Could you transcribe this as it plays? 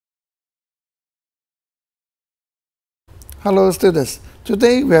Hello students,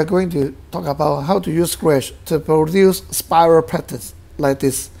 today we are going to talk about how to use Scratch to produce spiral patterns like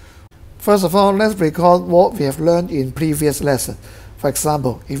this. First of all, let's recall what we have learned in previous lesson. For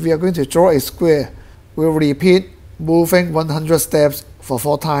example, if we are going to draw a square, we'll repeat moving 100 steps for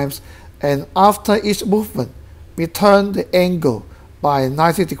 4 times, and after each movement, we turn the angle by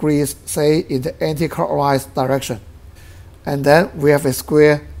 90 degrees, say in the anti-clockwise direction. And then we have a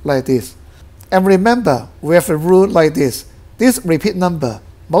square like this. And remember, we have a rule like this. This repeat number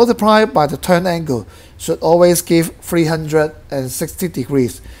multiplied by the turn angle should always give 360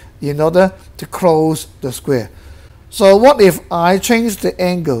 degrees in order to close the square. So what if I change the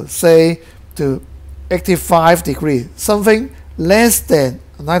angle, say, to 85 degrees, something less than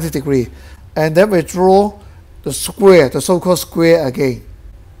 90 degrees, and then we draw the square, the so-called square again.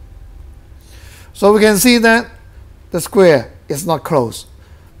 So we can see that the square is not closed,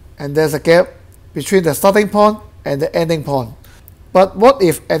 and there's a gap between the starting point and the ending point. But what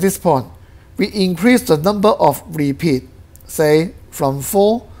if at this point we increase the number of repeat, say from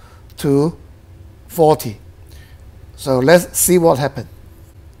 4 to 40? So let's see what happens.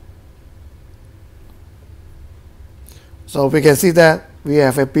 So we can see that we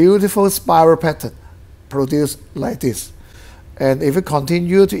have a beautiful spiral pattern produced like this. And if we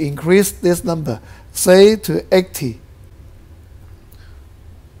continue to increase this number, say to 80,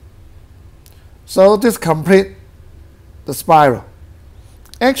 so this completes the spiral.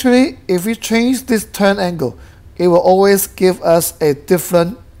 Actually, if we change this turn angle, it will always give us a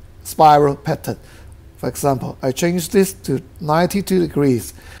different spiral pattern. For example, I change this to 92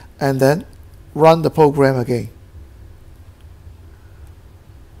 degrees and then run the program again.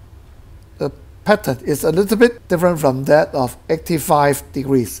 The pattern is a little bit different from that of 85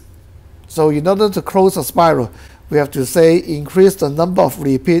 degrees. So in order to close a spiral, we have to say increase the number of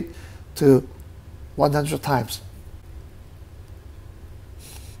repeat to 100 times.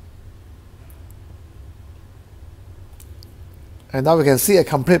 And now we can see a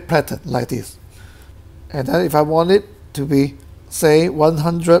complete pattern like this. And then if I want it to be, say,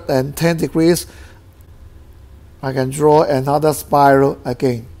 110 degrees, I can draw another spiral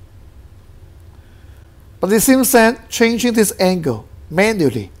again. But it seems that changing this angle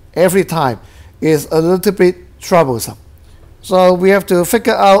manually every time is a little bit troublesome. So we have to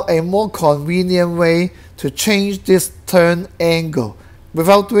figure out a more convenient way to change this turn angle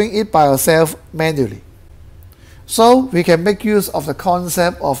without doing it by ourselves manually. So we can make use of the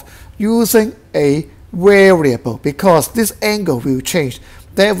concept of using a variable, because this angle will change.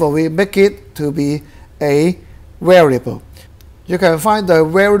 Therefore, we make it to be a variable. You can find the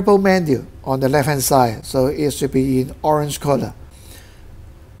variable menu on the left hand side, so it should be in orange color.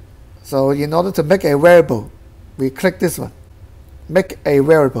 So in order to make a variable, we click this one. Make a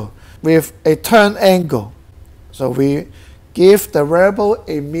variable with a turn angle. So we give the variable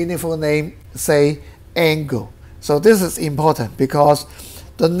a meaningful name, say angle. So this is important because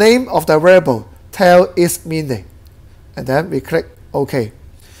the name of the variable tells its meaning. And then we click OK.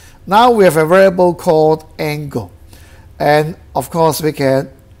 Now we have a variable called angle. And of course we can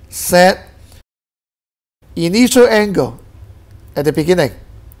set initial angle at the beginning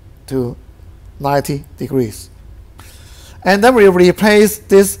to 90 degrees. And then we replace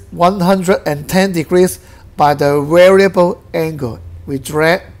this 110 degrees by the variable angle. We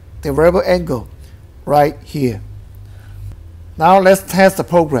drag the variable angle right here. Now let's test the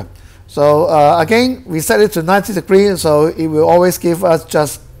program. So again, we set it to 90 degrees, so it will always give us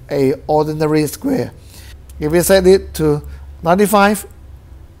just an ordinary square. If we set it to 95,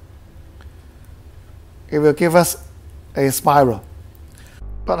 it will give us a spiral.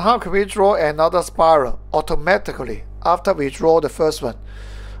 But how can we draw another spiral automatically after we draw the first one?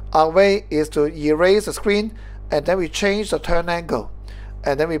 Our way is to erase the screen, and then we change the turn angle,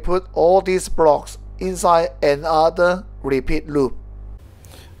 and then we put all these blocks inside another repeat loop.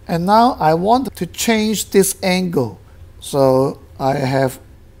 And now I want to change this angle. So I have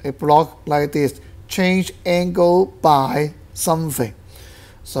a block like this, change angle by something.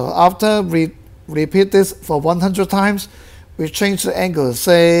 So after we repeat this for 100 times, we change the angle,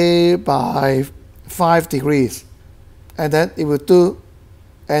 say by 5 degrees. And then it will do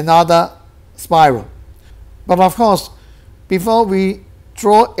another spiral. But of course, before we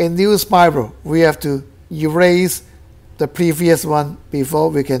draw a new spiral, we have to erase the previous one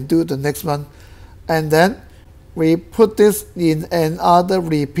before we can do the next one. And then we put this in another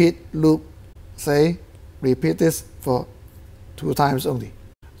repeat loop. Say, repeat this for 2 times only.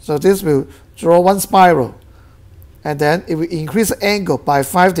 So this will draw one spiral. And then it will increase the angle by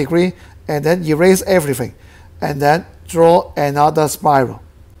 5 degrees and then erase everything. And then draw another spiral.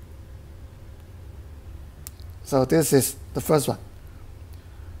 So this is the first one.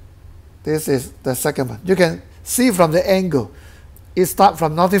 This is the second one. You can see from the angle, it starts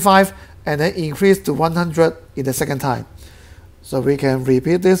from 95 and then increase to 100 in the second time. So we can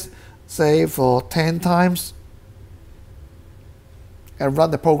repeat this, say for 10 times, and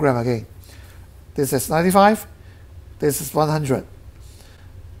run the program again. This is 95, this is 100,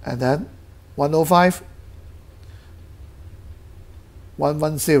 and then 105,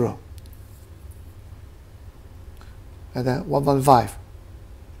 110, and then 115,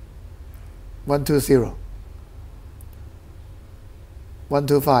 120,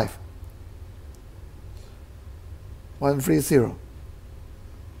 125, 130,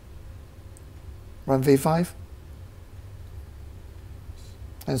 135,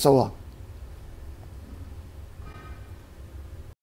 and so on.